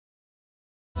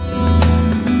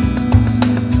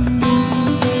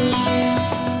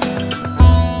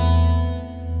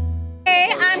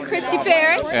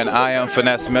And I am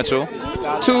Finesse Mitchell.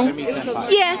 Two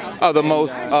Yes. of the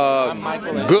most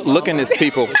good-lookingest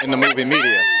people in the movie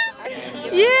media.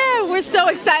 Yeah, we're so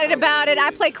excited about it.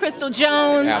 I play Crystal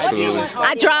Jones. Absolutely.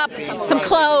 I drop some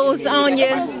clothes on you.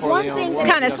 It's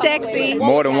kind of sexy.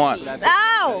 More than once.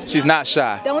 Oh! She's not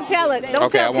shy. Don't tell it. Don't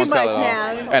Okay, tell I too won't much tell it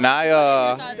all. now. And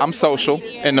I'm social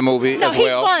in the movie No, as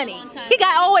well. he's funny. He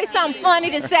got always something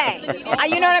funny to say.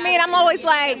 You know what I mean? I'm always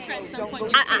like,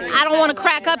 I don't want to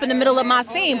crack up in the middle of my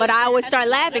scene, but I always start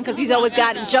laughing because he's always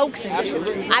got jokes in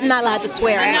it. I'm not allowed to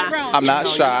swear, am I? I'm not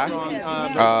shy.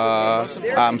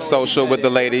 I'm social with the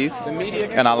ladies,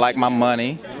 and I like my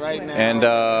money. And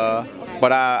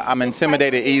but I'm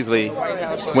intimidated easily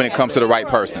when it comes to the right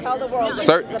person.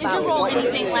 Certain. Is your role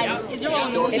anything like? Is your role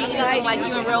in the movie anything like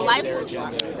you in real life?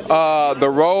 The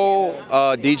role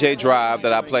DJ Drive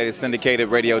that I played as syndicated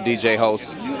radio DJ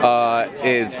host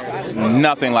is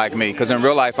nothing like me. Because in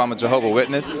real life I'm a Jehovah's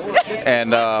Witness,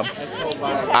 and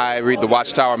I read the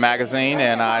Watchtower magazine,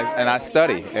 and I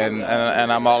study, and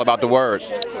I'm all about the Word.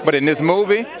 But in this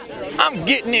movie, I'm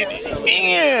getting it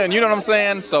in, you know what I'm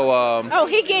saying? So, Oh,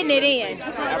 he getting it in.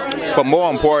 but more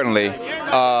importantly,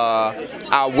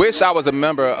 I wish I was a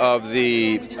member of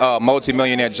the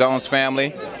multimillionaire Jones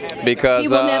family, because He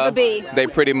will never be. they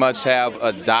pretty much have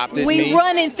adopted me. We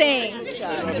running things.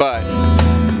 But